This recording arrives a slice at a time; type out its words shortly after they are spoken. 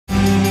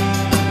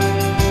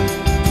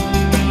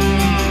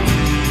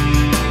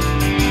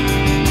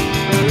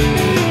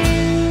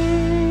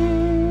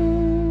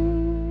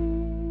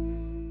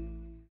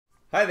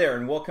Hi there,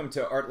 and welcome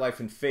to Art, Life,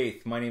 and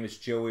Faith. My name is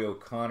Joey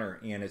O'Connor,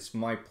 and it's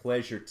my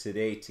pleasure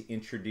today to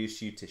introduce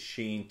you to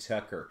Shane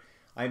Tucker.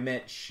 I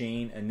met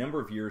Shane a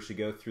number of years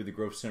ago through the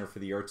Grove Center for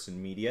the Arts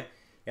and Media.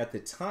 At the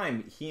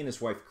time, he and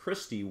his wife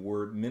Christy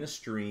were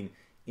ministering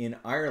in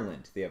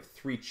Ireland. They have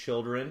 3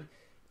 children,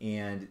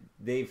 and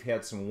they've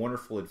had some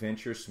wonderful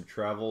adventures, some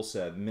travels,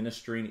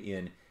 ministering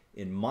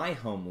in my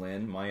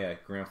homeland. My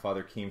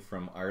grandfather came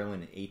from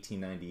Ireland in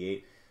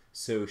 1898.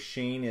 So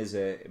Shane is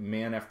a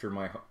man after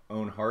my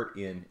own heart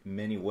in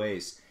many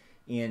ways.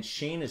 And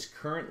Shane is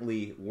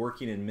currently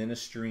working and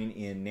ministering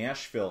in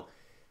Nashville,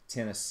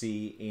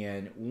 Tennessee.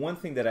 And one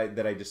thing that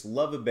I just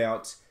love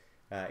about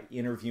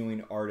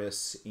interviewing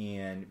artists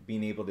and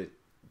being able to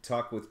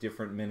talk with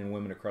different men and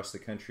women across the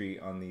country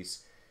on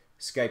these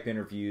Skype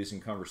interviews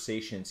and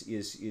conversations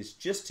is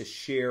just to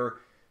share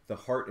the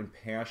heart and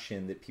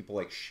passion that people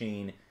like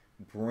Shane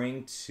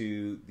bring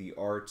to the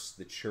arts,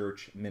 the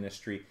church,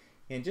 ministry,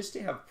 and just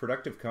to have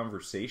productive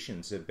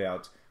conversations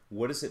about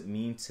what does it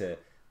mean to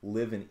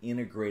live an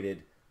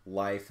integrated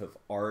life of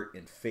art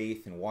and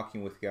faith and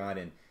walking with God.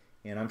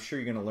 And I'm sure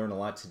you're going to learn a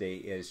lot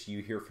today as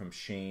you hear from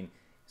Shane.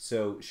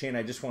 So Shane,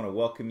 I just want to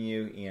welcome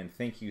you and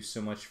thank you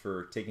so much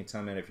for taking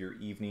time out of your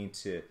evening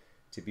to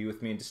be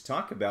with me and just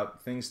talk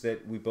about things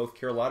that we both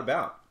care a lot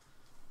about.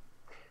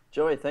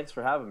 Joey, thanks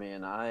for having me,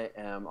 and I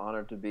am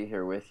honored to be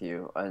here with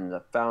you. And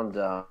found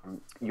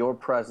your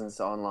presence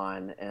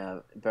online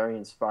very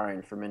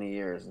inspiring for many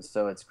years, and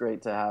so it's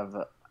great to have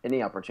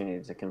any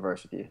opportunity to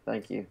converse with you.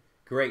 Thank you.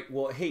 Great.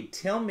 Well, hey,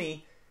 tell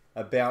me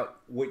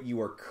about what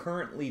you are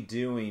currently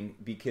doing,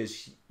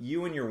 because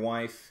you and your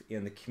wife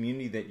and the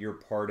community that you're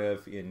part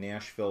of in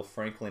Nashville,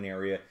 Franklin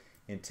area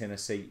in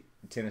Tennessee,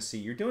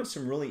 you're doing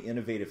some really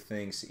innovative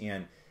things,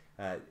 and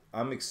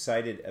I'm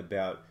excited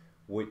about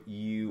what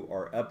you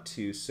are up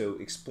to. So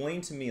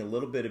explain to me a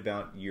little bit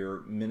about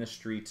your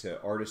ministry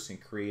to artists and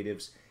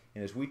creatives.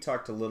 And as we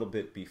talked a little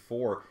bit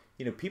before,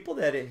 you know, people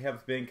that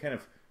have been kind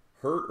of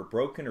hurt or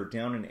broken or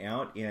down and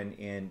out,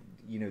 and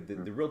you know,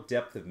 the real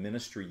depth of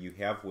ministry you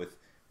have with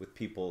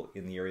people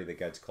in the area that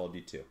God's called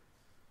you to.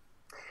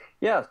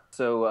 Yeah,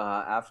 so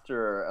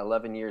after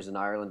 11 years in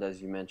Ireland,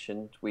 as you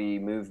mentioned, we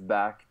moved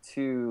back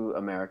to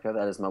America.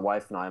 That is my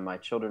wife and I. My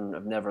children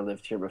have never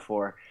lived here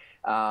before.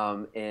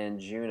 In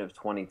June of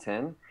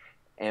 2010,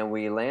 and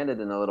we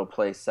landed in a little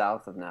place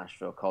south of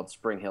Nashville called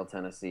Spring Hill,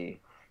 Tennessee,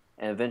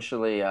 and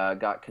eventually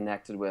got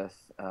connected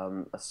with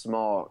a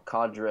small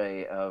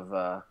cadre of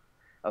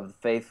the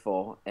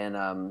faithful and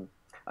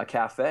a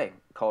cafe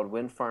called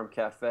Wind Farm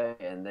Cafe,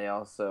 and they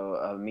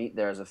also meet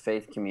there as a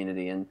faith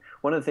community. And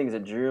one of the things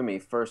that drew me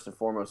first and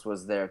foremost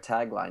was their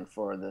tagline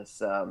for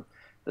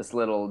this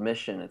little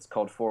mission. It's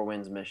called Four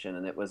Winds Mission,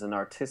 and it was an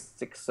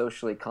artistic,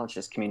 socially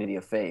conscious community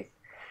of faith.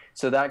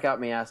 So that got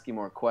me asking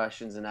more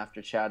questions, and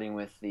after chatting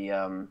with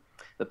the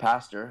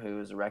pastor, who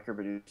was a record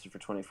producer for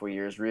 24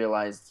 years,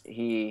 realized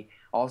he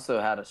also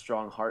had a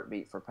strong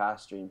heartbeat for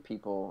pastoring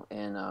people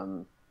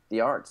in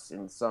the arts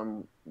in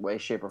some way,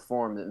 shape, or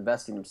form,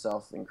 investing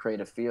himself in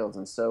creative fields.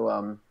 And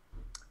so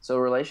so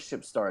a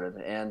relationship started.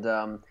 And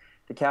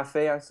the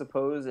cafe, I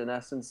suppose, in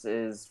essence,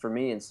 is, for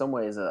me, in some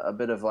ways, a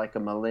bit of like a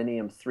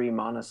Millennium 3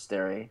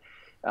 monastery,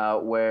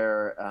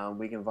 where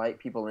we can invite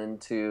people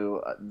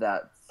into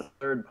that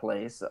third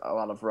place a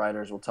lot of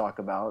writers will talk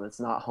about.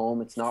 It's not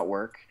home, it's not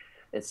work,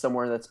 it's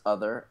somewhere that's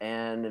other,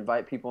 and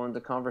invite people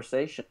into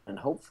conversation and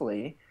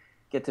hopefully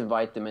get to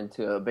invite them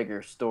into a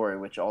bigger story,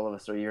 which all of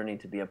us are yearning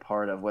to be a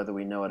part of, whether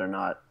we know it or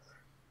not.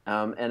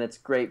 And it's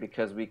great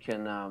because we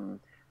can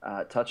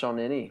touch on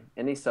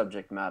any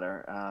subject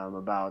matter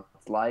about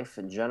life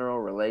in general,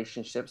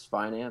 relationships,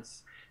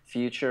 finance,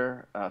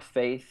 future,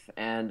 faith,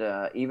 and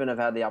even have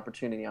had the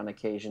opportunity on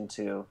occasion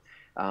to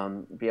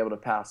be able to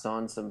pass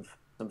on some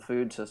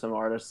food to some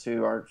artists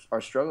who are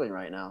struggling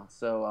right now.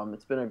 So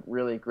it's been a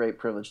really great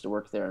privilege to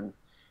work there and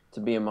to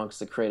be amongst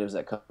the creatives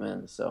that come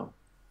in. So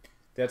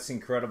that's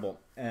incredible.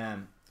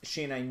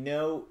 Shane, I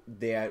know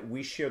that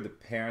we share the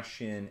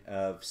passion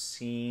of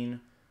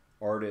seeing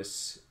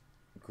artists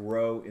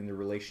grow in the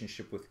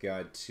relationship with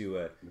God to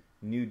a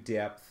new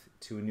depth,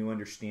 to a new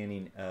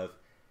understanding of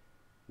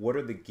what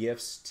are the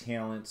gifts,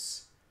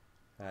 talents,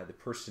 the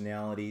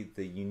personality,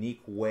 the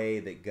unique way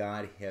that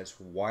God has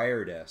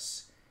wired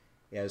us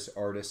as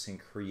artists and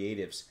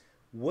creatives.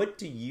 What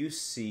do you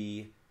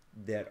see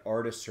that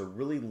artists are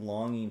really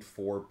longing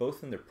for,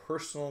 both in their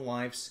personal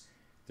lives,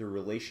 their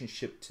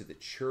relationship to the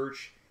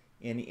church,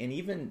 and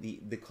even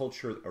the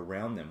culture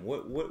around them?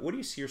 What do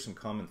you see are some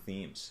common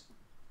themes?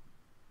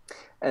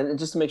 And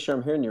just to make sure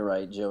I'm hearing you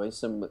right, Joey,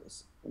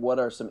 what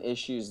are some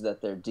issues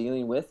that they're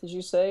dealing with, as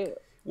you say?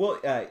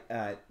 Well,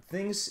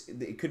 things,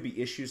 it could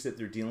be issues that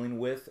they're dealing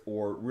with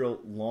or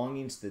real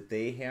longings that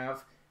they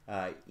have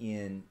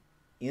in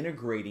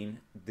integrating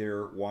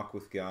their walk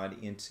with God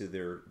into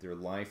their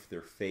life,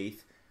 their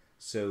faith,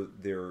 so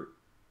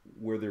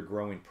where they're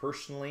growing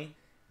personally,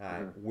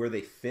 where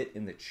they fit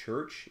in the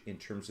church in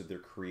terms of their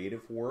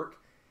creative work,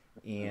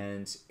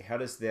 and how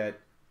does that,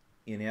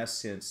 in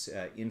essence,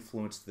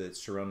 influence the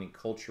surrounding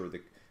culture,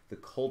 the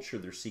culture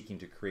they're seeking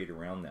to create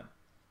around them.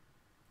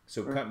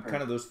 So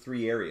kind of those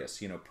three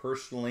areas,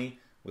 personally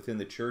within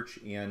the church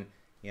and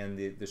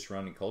the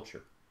surrounding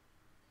culture.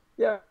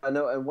 Yeah, I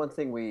know. And one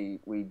thing we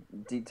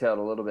detailed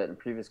a little bit in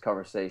previous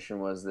conversation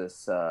was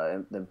this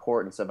the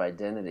importance of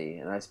identity,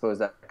 and I suppose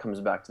that comes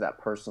back to that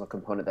personal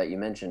component that you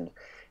mentioned.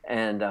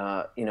 And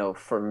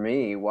for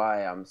me,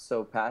 why I'm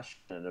so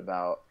passionate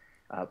about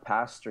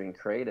pastoring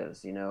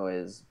creatives,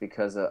 is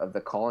because of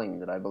the calling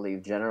that I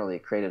believe generally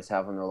creatives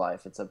have in their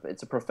life.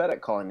 It's a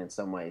prophetic calling in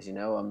some ways,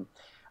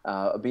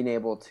 being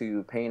able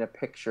to paint a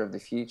picture of the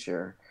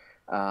future,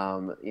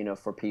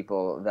 for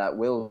people that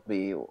will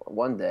be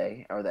one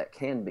day, or that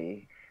can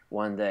be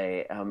one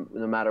day,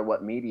 no matter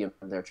what medium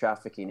they're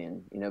trafficking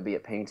in, be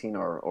it painting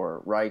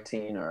or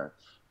writing or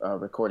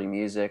recording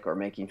music or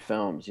making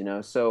films,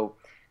 So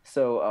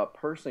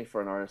personally,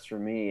 for an artist, for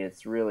me,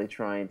 it's really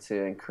trying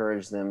to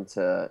encourage them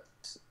to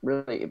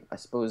really, I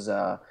suppose,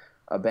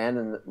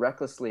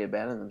 recklessly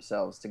abandon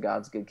themselves to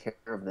God's good care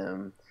of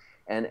them,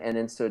 and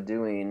in so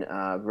doing,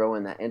 grow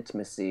in that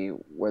intimacy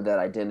where that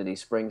identity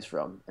springs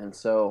from. And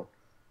so,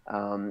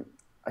 I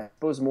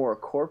suppose more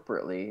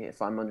corporately,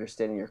 if I'm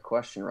understanding your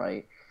question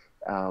right,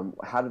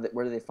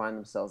 where do they find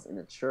themselves in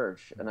the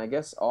church? And I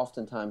guess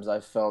oftentimes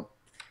I've felt,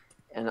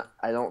 and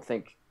I don't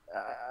think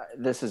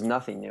this is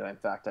nothing new. In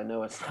fact, I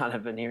know it's not.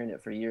 I've been hearing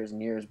it for years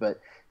and years, but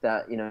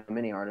that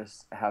many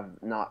artists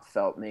have not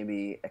felt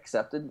maybe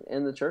accepted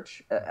in the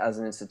church as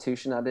an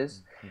institution. That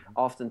is,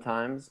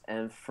 oftentimes.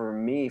 And for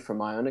me, from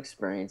my own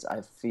experience,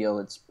 I feel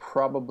it's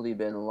probably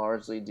been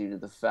largely due to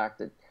the fact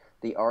that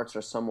the arts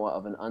are somewhat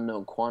of an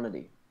unknown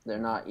quantity. They're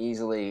not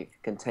easily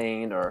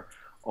contained or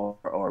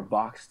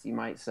boxed, you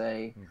might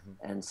say,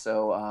 and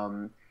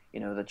so.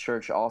 The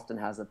church often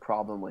has a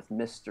problem with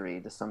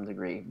mystery to some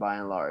degree, by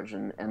and large,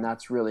 and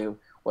that's really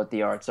what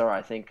the arts are.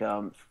 I think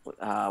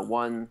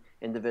one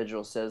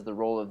individual says the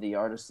role of the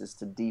artist is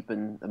to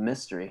deepen the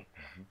mystery,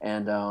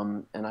 and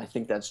I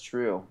think that's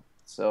true.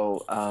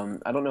 So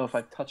I don't know if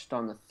I touched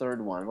on the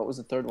third one. What was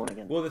the third one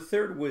again? Well, the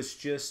third was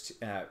just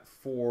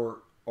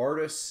for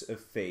artists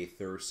of faith,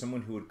 or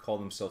someone who would call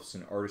themselves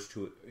an artist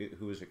who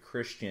is a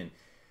Christian.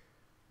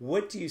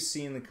 What do you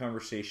see in the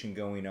conversation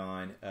going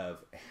on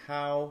of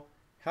how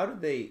do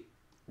they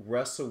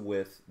wrestle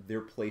with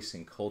their place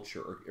in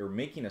culture, or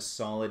making a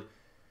solid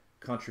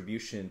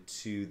contribution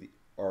to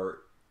our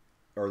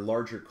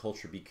larger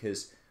culture?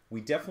 Because we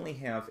definitely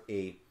have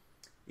a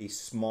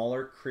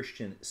smaller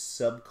Christian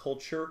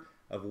subculture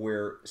of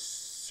where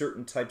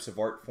certain types of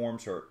art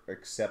forms are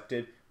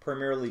accepted,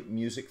 primarily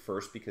music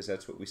first, because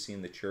that's what we see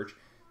in the church.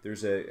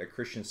 There's a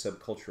Christian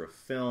subculture of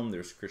film,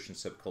 there's a Christian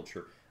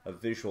subculture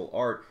of visual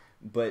art,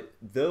 but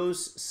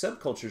those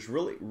subcultures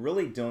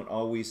really don't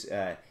always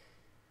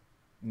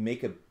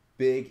make a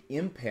big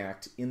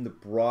impact in the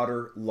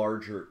broader,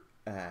 larger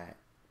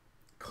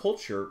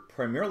culture,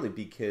 primarily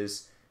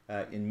because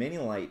in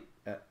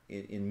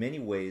many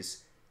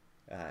ways,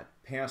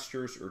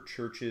 pastors or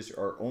churches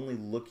are only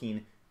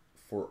looking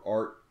for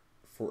art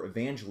for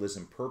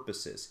evangelism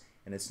purposes.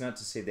 And it's not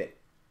to say that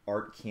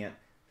art can't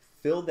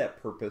fill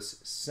that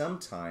purpose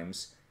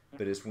sometimes,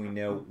 but as we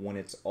know, when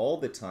it's all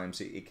the times,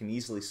 it can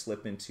easily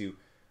slip into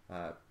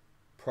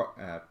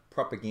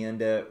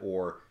propaganda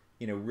or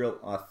real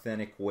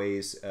authentic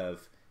ways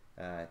of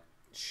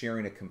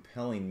sharing a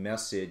compelling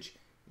message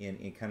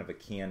in kind of a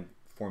canned,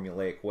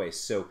 formulaic way.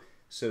 So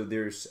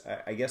there's,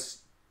 I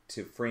guess,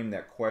 to frame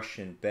that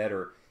question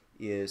better,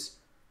 is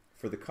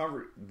for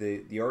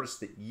the artists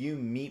that you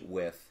meet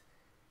with,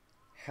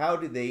 how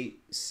do they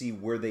see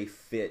where they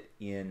fit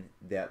in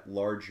that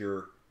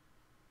larger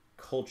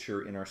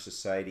culture in our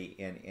society,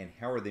 and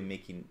how are they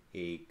making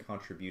a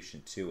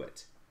contribution to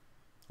it,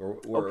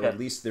 or at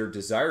least their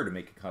desire to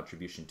make a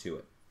contribution to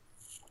it?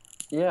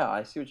 Yeah,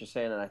 I see what you're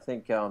saying, and I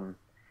think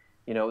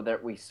that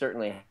we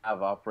certainly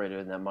have operated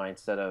in that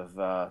mindset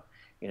of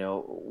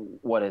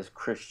what is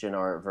Christian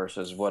art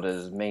versus what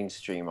is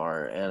mainstream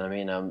art, and I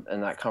mean,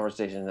 and that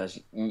conversation, as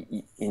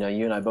you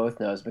and I both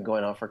know, has been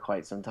going on for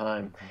quite some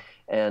time,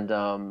 and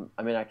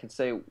I mean, I could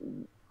say,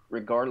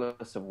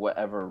 regardless of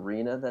whatever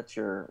arena that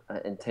you're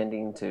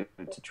intending to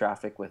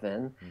traffic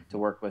within, to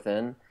work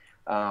within.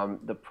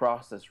 The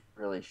process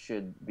really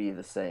should be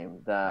the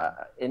same.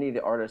 That any of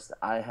the artists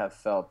I have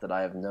felt that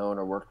I have known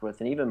or worked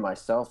with, and even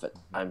myself at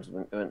times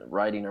when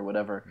writing or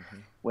whatever,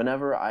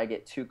 whenever I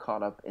get too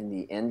caught up in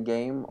the end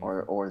game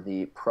or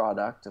the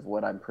product of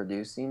what I'm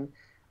producing,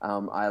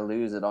 I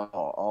lose it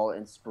all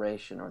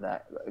inspiration, or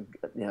that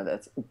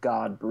that's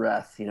God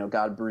breath,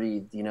 God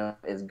breathed,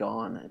 is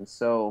gone. And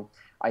so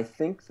I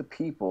think the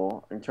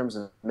people, in terms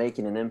of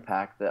making an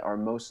impact, that are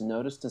most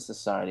noticed in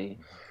society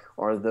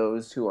are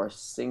those who are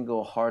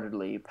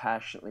single-heartedly,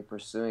 passionately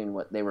pursuing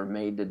what they were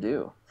made to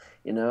do,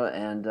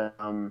 and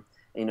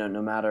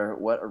no matter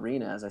what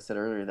arena, as I said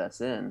earlier,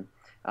 that's in,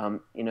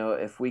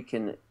 if we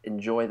can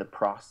enjoy the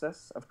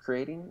process of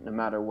creating, no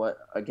matter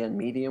what, again,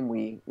 medium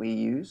we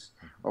use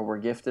or we're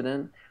gifted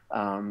in,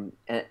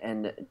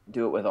 and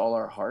do it with all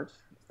our heart,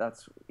 if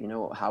that's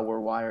how we're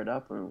wired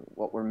up and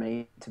what we're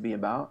made to be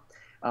about,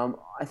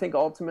 I think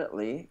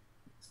ultimately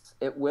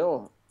it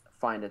will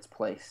find its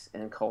place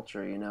in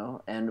culture, you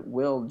know, and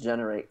will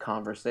generate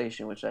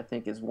conversation, which I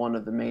think is one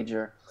of the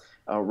major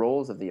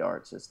roles of the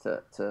arts, is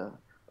to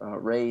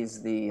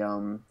raise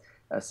the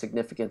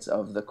significance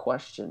of the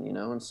question, you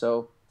know. And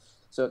so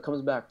it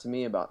comes back to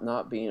me about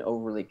not being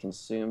overly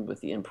consumed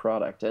with the end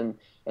product. And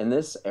in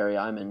this area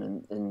I'm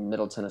in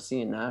Middle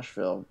Tennessee, in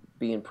Nashville,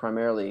 being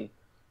primarily,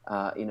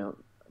 you know,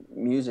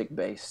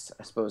 music-based,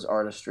 I suppose,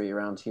 artistry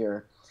around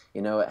here,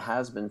 you know, it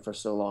has been for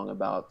so long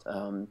about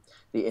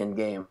the end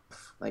game.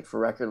 Like for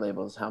record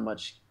labels, how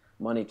much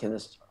money can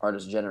this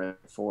artist generate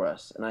for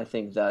us? And I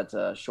think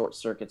that short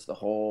circuits the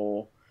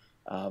whole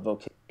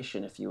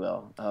vocation, if you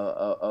will,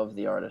 of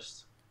the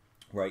artist.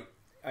 Right.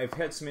 I've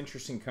had some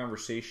interesting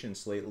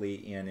conversations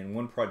lately, and in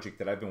one project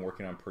that I've been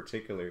working on in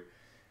particular,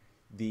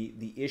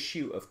 the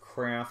issue of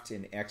craft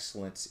and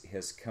excellence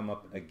has come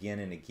up again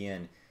and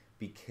again,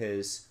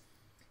 because,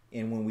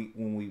 and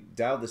when we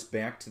dial this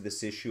back to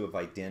this issue of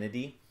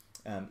identity,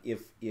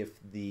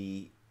 if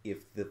the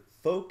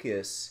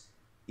focus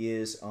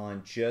is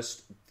on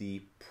just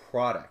the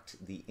product,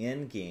 the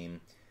end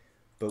game,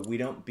 but we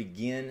don't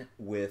begin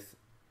with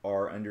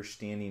our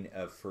understanding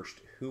of first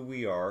who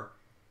we are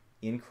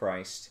in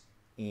Christ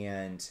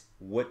and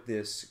what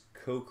this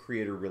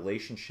co-creator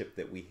relationship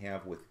that we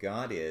have with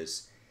God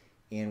is,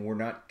 and we're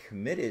not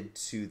committed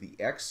to the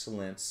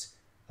excellence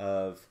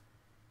of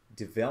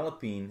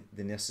developing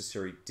the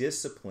necessary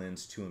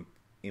disciplines to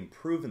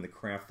improve in the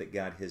craft that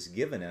God has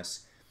given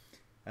us,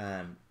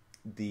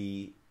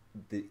 the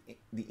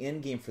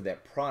end game for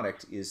that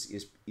product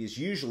is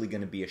usually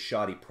going to be a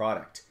shoddy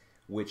product,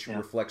 which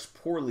reflects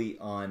poorly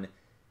on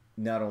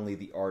not only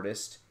the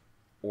artist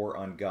or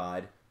on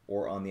God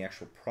or on the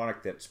actual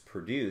product that's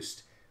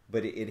produced,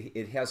 but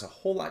it has a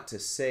whole lot to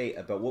say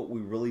about what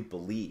we really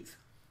believe.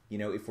 You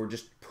know, if we're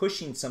just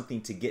pushing something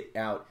to get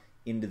out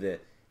into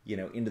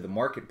the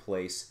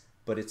marketplace,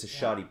 but it's a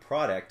shoddy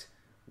product,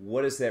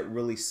 what does that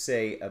really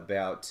say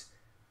about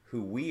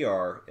who we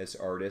are as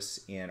artists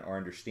and our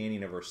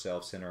understanding of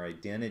ourselves and our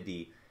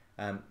identity?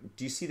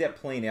 Do you see that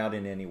playing out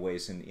in any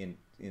ways in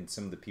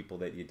some of the people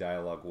that you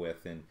dialogue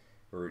with, and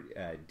or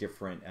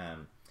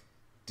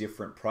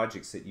different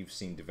projects that you've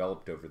seen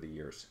developed over the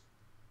years?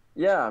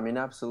 Yeah, I mean,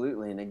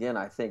 absolutely. And again,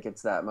 I think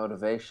it's that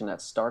motivation,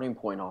 that starting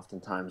point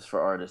oftentimes for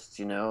artists,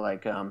 you know,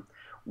 like,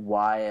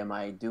 why am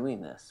I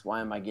doing this? Why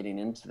am I getting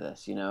into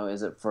this? You know,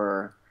 is it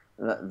for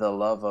the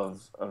love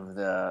of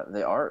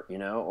the art, you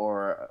know,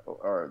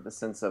 or the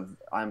sense of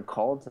I'm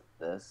called to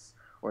this,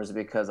 or is it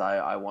because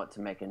I want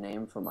to make a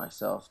name for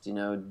myself, you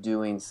know,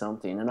 doing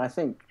something? And I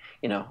think,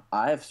 you know,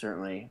 I've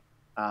certainly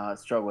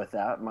struggled with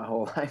that my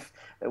whole life,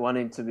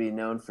 wanting to be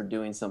known for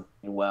doing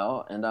something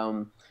well. And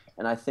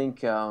I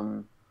think,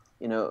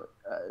 you know,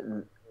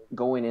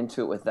 going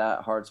into it with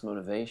that heart's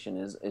motivation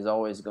is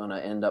always going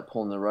to end up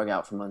pulling the rug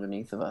out from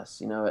underneath of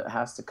us. You know, it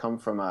has to come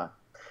from a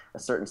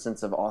certain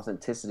sense of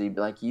authenticity,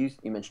 like you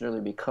mentioned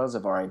earlier, because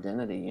of our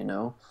identity, you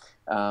know.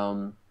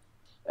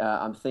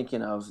 I'm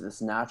thinking of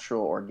this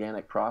natural,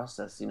 organic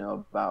process, you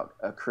know, about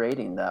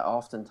creating that.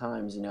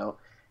 Oftentimes, you know,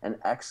 an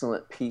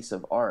excellent piece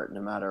of art,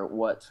 no matter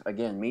what,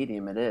 again,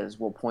 medium it is,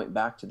 will point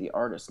back to the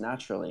artist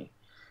naturally.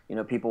 You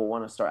know, people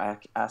want to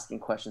start asking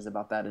questions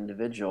about that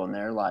individual and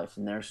their life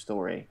and their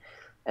story.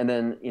 And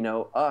then, you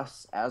know,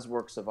 us as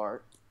works of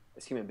art,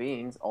 as human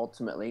beings,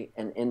 ultimately,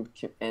 an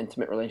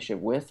intimate relationship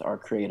with our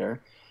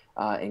Creator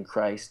in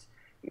Christ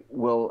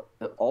will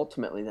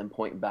ultimately then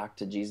point back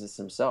to Jesus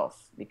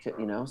himself, because,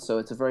 you know, so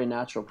it's a very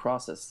natural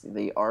process.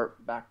 The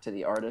art back to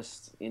the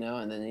artist, you know,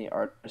 and then the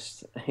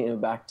artist, you know,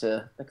 back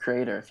to the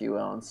Creator, if you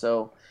will. And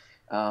so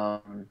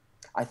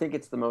I think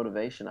it's the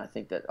motivation. I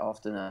think that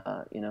often,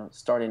 you know,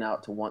 starting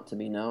out to want to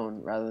be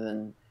known rather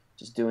than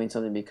just doing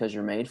something because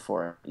you're made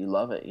for it. You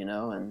love it, you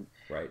know, and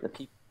right. the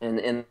people and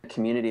the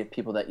community of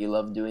people that you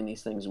love doing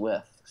these things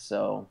with.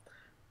 So,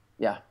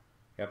 yeah.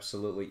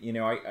 Absolutely. You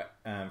know,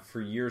 I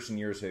for years and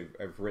years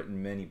I've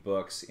written many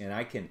books, and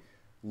I can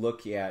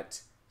look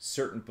at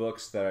certain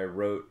books that I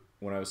wrote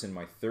when I was in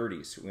my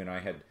 30s, when I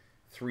had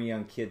 3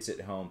 young kids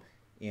at home,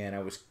 and I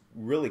was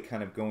really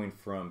kind of going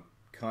from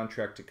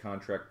contract to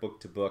contract, book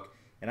to book,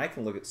 and I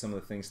can look at some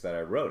of the things that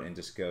I wrote and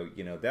just go,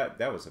 you know, that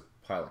was a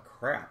pile of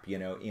crap, you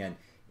know,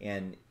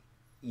 and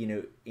you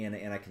know,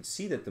 and I can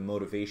see that the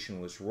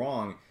motivation was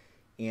wrong,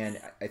 and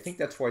I think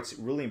that's why it's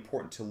really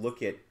important to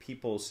look at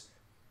people's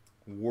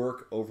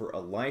work over a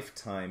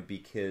lifetime,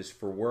 because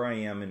for where I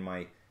am in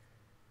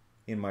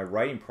my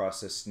writing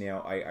process now,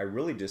 I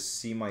really just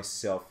see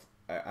myself,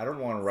 I don't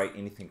want to write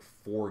anything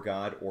for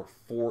God or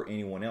for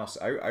anyone else.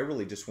 I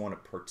really just want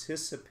to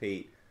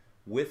participate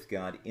with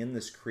God in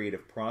this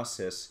creative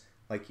process,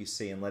 like you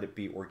say, and let it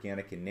be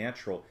organic and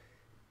natural,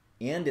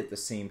 and at the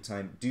same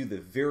time do the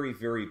very,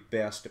 very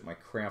best at my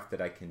craft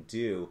that I can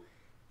do.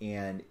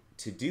 And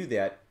to do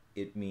that,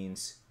 it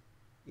means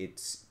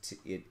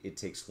it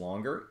takes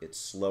longer, it's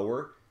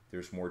slower,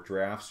 there's more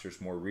drafts,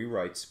 there's more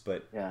rewrites,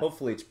 but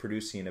hopefully it's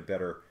producing a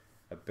better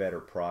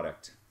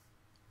product.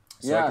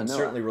 So I can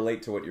certainly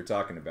relate to what you're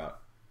talking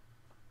about.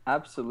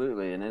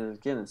 Absolutely. And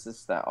again, it's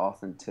just that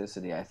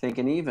authenticity, I think.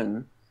 And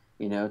even,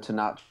 to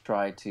not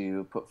try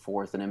to put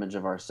forth an image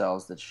of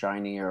ourselves that's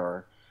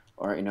shinier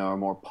or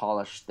more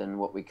polished than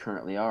what we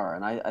currently are.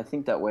 And I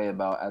think that way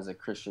about, as a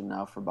Christian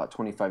now for about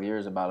 25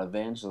 years, about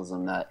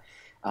evangelism, that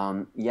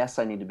yes,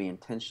 I need to be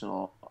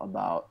intentional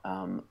about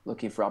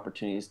looking for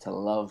opportunities to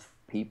love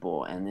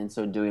people, and in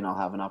so doing, I'll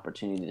have an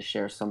opportunity to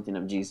share something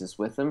of Jesus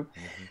with them.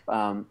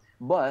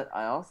 But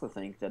I also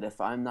think that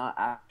if I'm not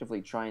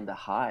actively trying to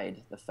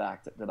hide the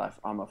fact that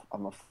I'm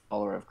a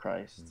follower of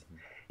Christ,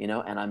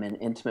 and I'm in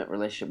intimate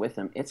relationship with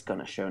Him, it's going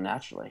to show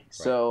naturally. Right.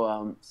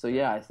 So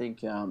yeah, I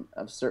think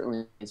I've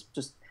certainly, it's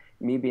just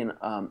me being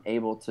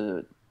able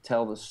to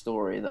tell the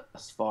story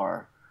thus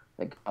far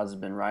that God's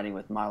been writing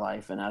with my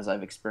life, and as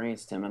I've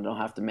experienced Him, I don't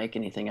have to make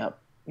anything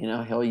up.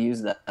 He'll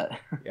use that.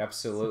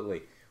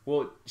 Absolutely.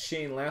 Well,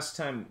 Shane, last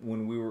time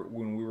when we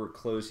were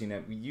closing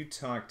up, you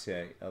talked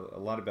a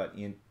lot about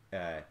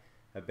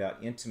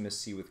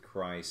intimacy with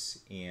Christ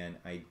and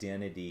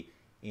identity,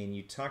 and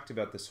you talked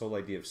about this whole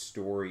idea of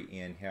story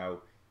and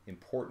how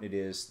important it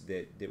is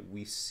that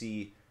we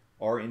see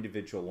our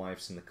individual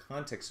lives in the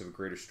context of a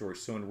greater story.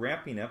 So in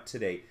wrapping up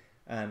today,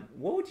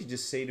 what would you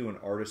just say to an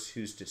artist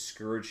who's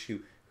discouraged,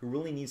 who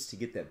really needs to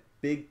get that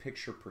big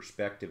picture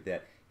perspective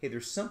that, hey,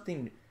 there's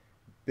something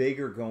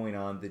bigger going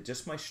on than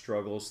just my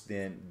struggles,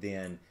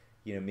 than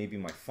maybe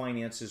my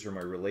finances or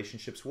my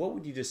relationships? What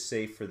would you just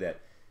say for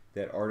that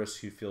artist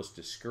who feels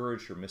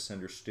discouraged or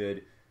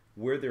misunderstood,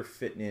 where they're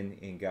fitting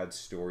in God's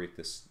story at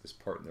this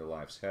part in their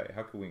lives?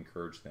 How can we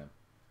encourage them?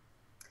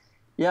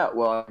 Yeah,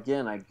 well,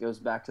 again, it goes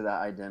back to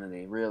that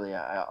identity. Really,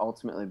 I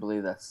ultimately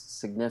believe that's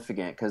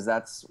significant, because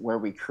that's where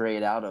we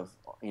create out of,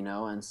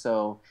 and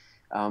so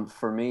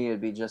for me, it'd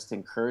be just to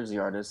encourage the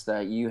artist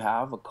that you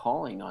have a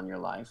calling on your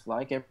life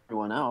like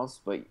everyone else,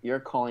 but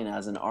your calling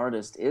as an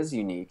artist is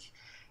unique.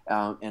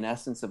 In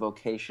essence, a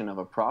vocation of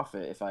a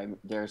prophet, if I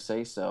dare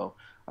say so,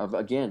 of,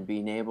 again,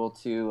 being able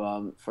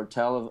to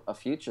foretell a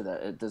future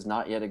that it does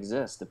not yet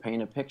exist, to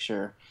paint a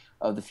picture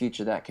of the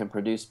future that can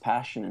produce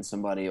passion in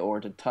somebody, or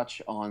to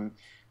touch on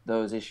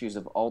those issues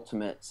of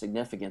ultimate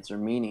significance or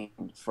meaning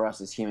for us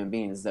as human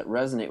beings that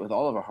resonate with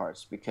all of our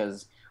hearts,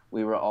 because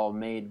we were all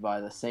made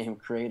by the same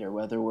Creator,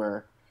 whether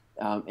we're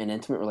in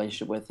intimate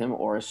relationship with Him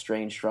or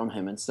estranged from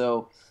Him. And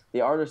so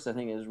the artist, I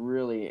think, is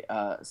really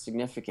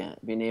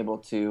significant, being able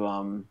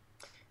to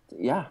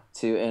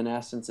in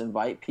essence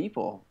invite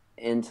people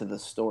into the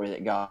story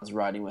that God's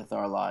writing with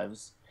our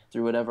lives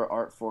through whatever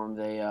art form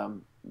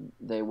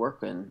they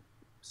work in.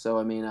 So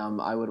I mean,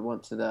 I would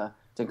want to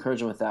encourage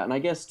them with that. And I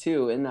guess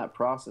too, in that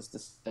process, to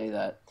say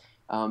that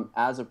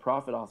as a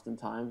prophet,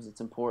 oftentimes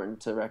it's important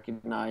to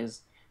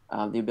recognize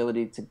the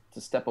ability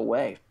to step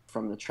away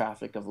from the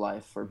traffic of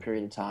life for a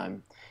period of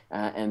time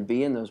and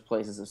be in those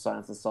places of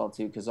silence and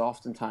solitude, because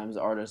oftentimes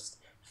artists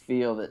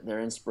feel that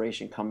their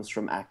inspiration comes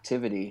from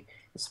activity,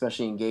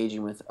 especially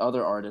engaging with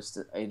other artists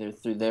either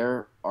through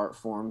their art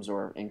forms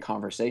or in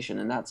conversation,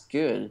 and that's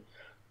good,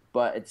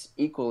 but it's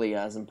equally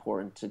as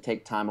important to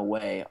take time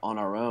away on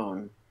our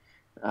own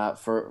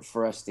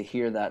for us to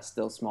hear that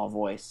still small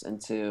voice and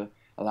to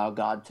allow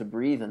God to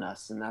breathe in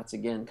us. And that's,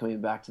 again,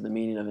 coming back to the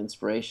meaning of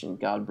inspiration.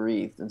 God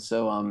breathed. And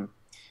so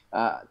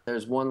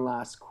there's one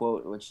last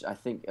quote which I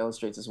think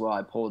illustrates as well.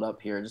 I pulled it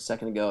up here just a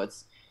second ago.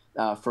 It's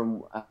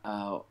from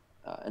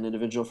an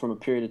individual from a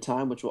period of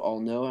time, which we'll all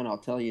know, and I'll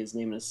tell you his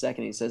name in a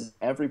second. He says,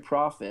 every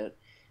prophet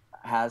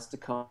has to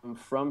come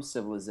from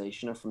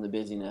civilization or from the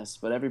busyness,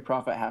 but every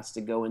prophet has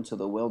to go into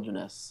the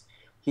wilderness.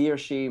 He or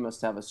she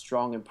must have a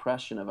strong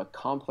impression of a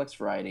complex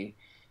variety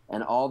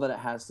and all that it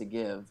has to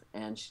give,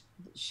 and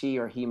she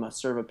or he must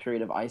serve a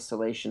period of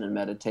isolation and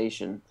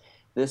meditation.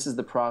 This is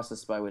the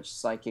process by which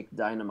psychic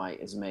dynamite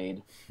is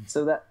made.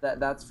 So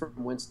that's from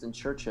Winston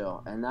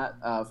Churchill, and that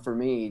for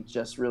me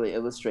just really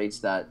illustrates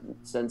that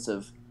sense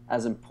of,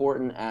 as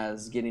important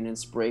as getting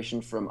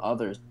inspiration from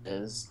others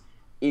is,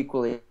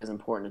 equally as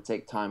important to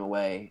take time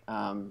away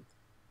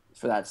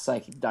for that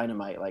psychic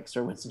dynamite, like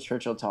Sir Winston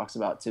Churchill talks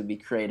about, to be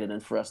created,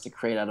 and for us to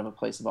create out of a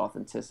place of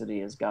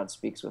authenticity as God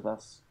speaks with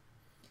us.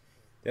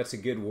 That's a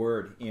good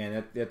word,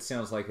 and that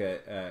sounds like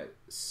a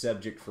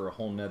subject for a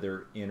whole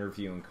nother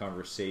interview and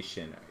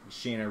conversation.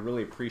 Shane, I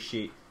really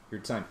appreciate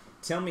your time.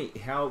 Tell me,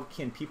 how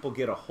can people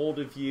get a hold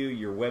of you,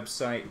 your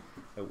website,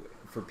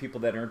 for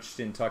people that are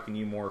interested in talking to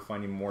you more,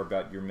 finding more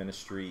about your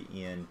ministry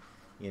in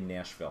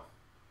Nashville?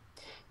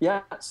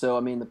 Yeah, so I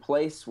mean, the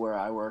place where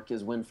I work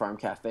is Wind Farm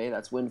Cafe.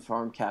 That's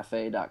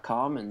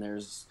windfarmcafe.com, and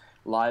there's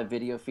live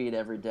video feed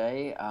every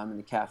day in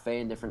the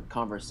cafe and different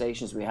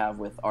conversations we have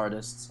with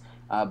artists,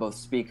 both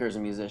speakers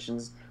and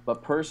musicians.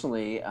 But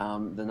personally,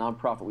 the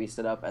nonprofit we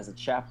set up as a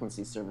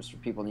chaplaincy service for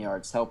people in the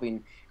arts,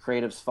 helping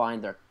creatives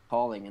find their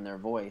calling and their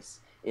voice,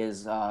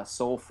 is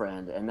Soul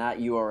Friend, and that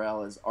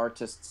URL is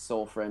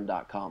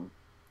artistsoulfriend.com.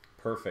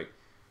 Perfect.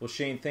 Well,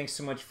 Shane, thanks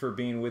so much for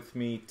being with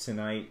me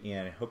tonight,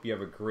 and I hope you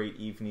have a great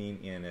evening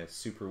and a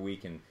super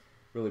week, and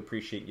really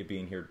appreciate you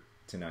being here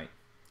tonight.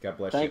 God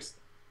bless you.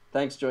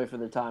 Thanks, Joey, for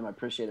the time. I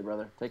appreciate it,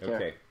 brother. Take care.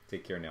 Okay,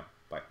 take care now.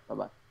 Bye.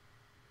 Bye-bye.